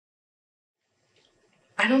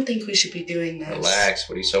I don't think we should be doing this. Relax.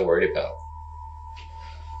 What are you so worried about?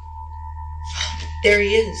 There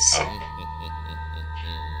he is. Oh.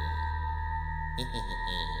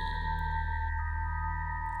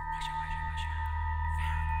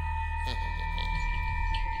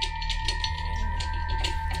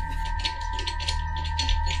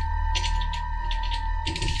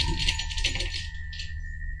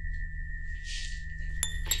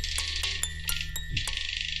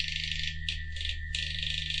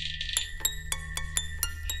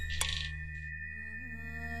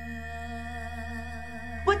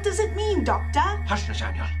 What does it mean, Doctor? Hush,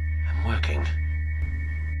 Nathaniel. I'm working.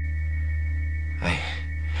 I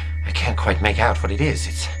can't quite make out what it is.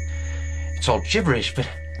 It's all gibberish, but...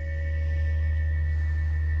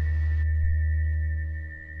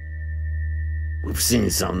 We've seen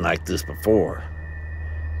something like this before.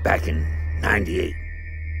 Back in '98.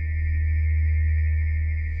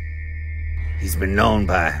 He's been known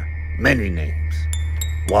by many names.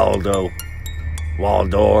 Waldo,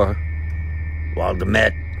 Waldor,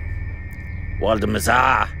 Waldemet,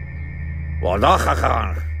 Waldemazar,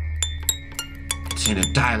 Waldachachar. It's in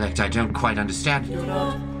a dialect I don't quite understand.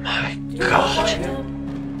 My God.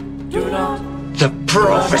 The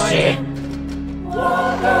prophecy!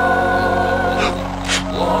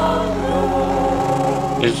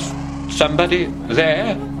 Is somebody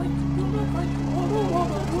there?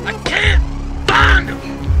 I can't find him!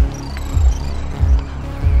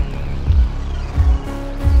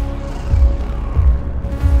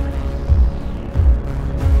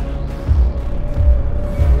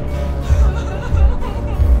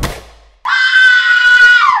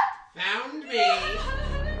 Found me!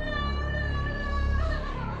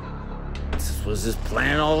 This was his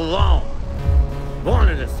plan all along.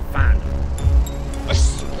 Wanted us to find him. I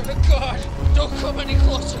swear to God, don't come any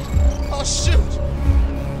closer. I'll shoot.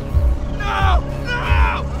 No!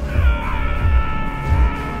 No!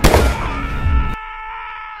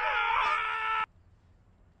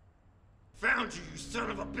 Found you, you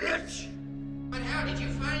son of a bitch! But how did you